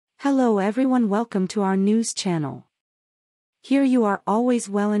Hello everyone, welcome to our news channel. Here you are always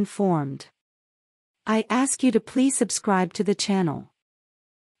well informed. I ask you to please subscribe to the channel.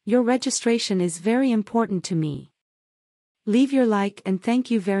 Your registration is very important to me. Leave your like and thank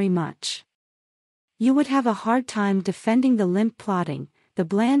you very much. You would have a hard time defending the limp plotting, the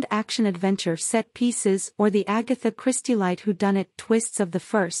bland action-adventure set pieces or the Agatha Christie-light whodunit twists of the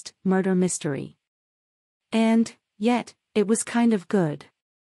first murder mystery. And, yet, it was kind of good.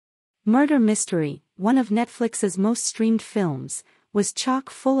 Murder Mystery, one of Netflix's most streamed films, was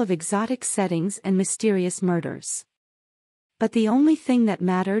chock full of exotic settings and mysterious murders. But the only thing that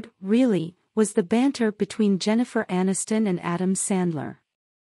mattered, really, was the banter between Jennifer Aniston and Adam Sandler.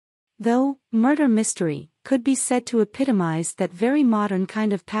 Though, Murder Mystery could be said to epitomize that very modern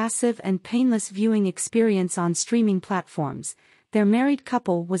kind of passive and painless viewing experience on streaming platforms, their married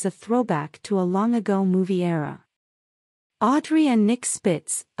couple was a throwback to a long-ago movie era. Audrey and Nick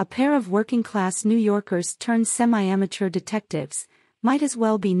Spitz, a pair of working-class New Yorkers turned semi-amateur detectives, might as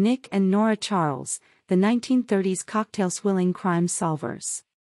well be Nick and Nora Charles, the 1930s cocktail-swilling crime solvers.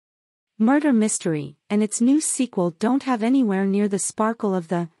 Murder Mystery and its new sequel don't have anywhere near the sparkle of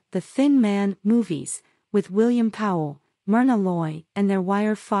the Thin Man movies, with William Powell, Myrna Loy, and their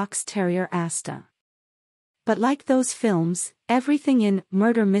wire fox terrier Asta. But like those films, everything in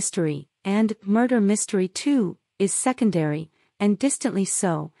Murder Mystery and Murder Mystery 2 is secondary, and distantly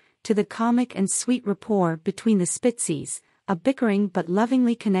so, to the comic and sweet rapport between the Spitzies, a bickering but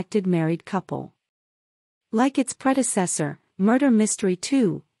lovingly connected married couple. Like its predecessor, Murder Mystery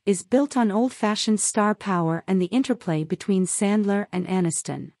 2 is built on old-fashioned star power and the interplay between Sandler and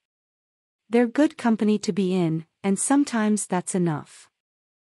Aniston. They're good company to be in, and sometimes that's enough.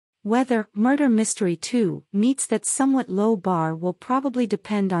 Whether Murder Mystery 2 meets that somewhat low bar will probably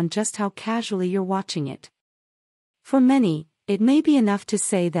depend on just how casually you're watching it. For many, it may be enough to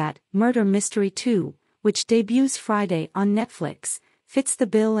say that Murder Mystery 2, which debuts Friday on Netflix, fits the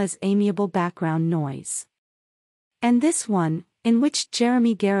bill as amiable background noise. And this one, in which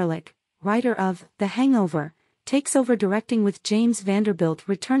Jeremy Gerlich, writer of The Hangover, takes over directing with James Vanderbilt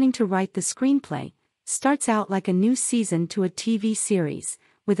returning to write the screenplay, starts out like a new season to a TV series,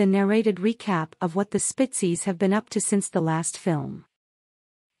 with a narrated recap of what the Spitzies have been up to since the last film.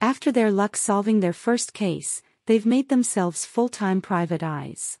 After their luck solving their first case, they've made themselves full-time private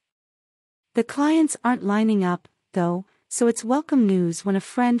eyes. The clients aren't lining up, though, so it's welcome news when a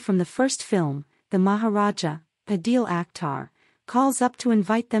friend from the first film, the Maharaja, Adil Akhtar, calls up to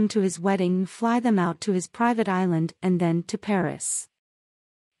invite them to his wedding and fly them out to his private island and then to Paris.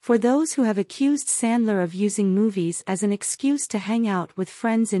 For those who have accused Sandler of using movies as an excuse to hang out with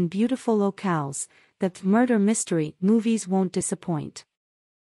friends in beautiful locales, the Murder Mystery movies won't disappoint.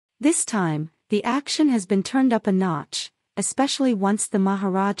 This time, the action has been turned up a notch, especially once the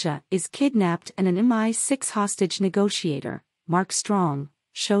Maharaja is kidnapped and an MI6 hostage negotiator, Mark Strong,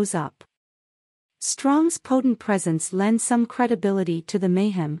 shows up. Strong's potent presence lends some credibility to the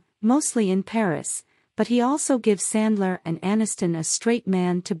mayhem, mostly in Paris, but he also gives Sandler and Aniston a straight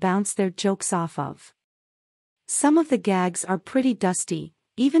man to bounce their jokes off of. Some of the gags are pretty dusty,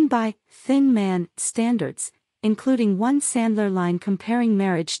 even by Thin Man standards, including one Sandler line comparing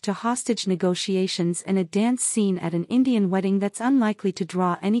marriage to hostage negotiations and a dance scene at an Indian wedding that's unlikely to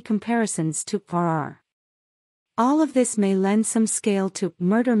draw any comparisons to parar. All of this may lend some scale to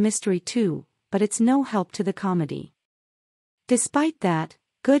Murder Mystery 2, but it's no help to the comedy. Despite that,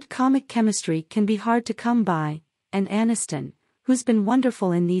 good comic chemistry can be hard to come by, and Aniston, who's been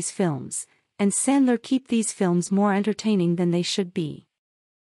wonderful in these films, and Sandler keep these films more entertaining than they should be.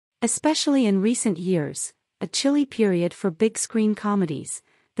 Especially in recent years, a chilly period for big-screen comedies,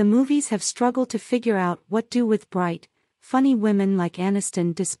 the movies have struggled to figure out what to do with bright, funny women like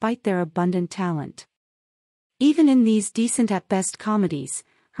Aniston despite their abundant talent. Even in these decent-at-best comedies,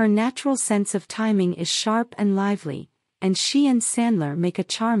 her natural sense of timing is sharp and lively, and she and Sandler make a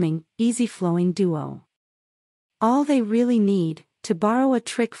charming, easy-flowing duo. All they really need, to borrow a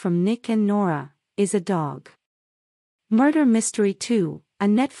trick from Nick and Nora, is a dog. Murder Mystery 2, a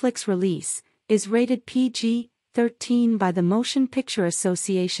Netflix release, is rated PG-13 by the Motion Picture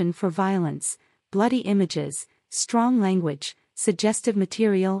Association for violence, bloody images, strong language, suggestive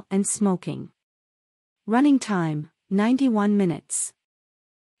material and smoking. Running time, 91 minutes.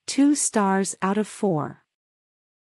 2 stars out of 4.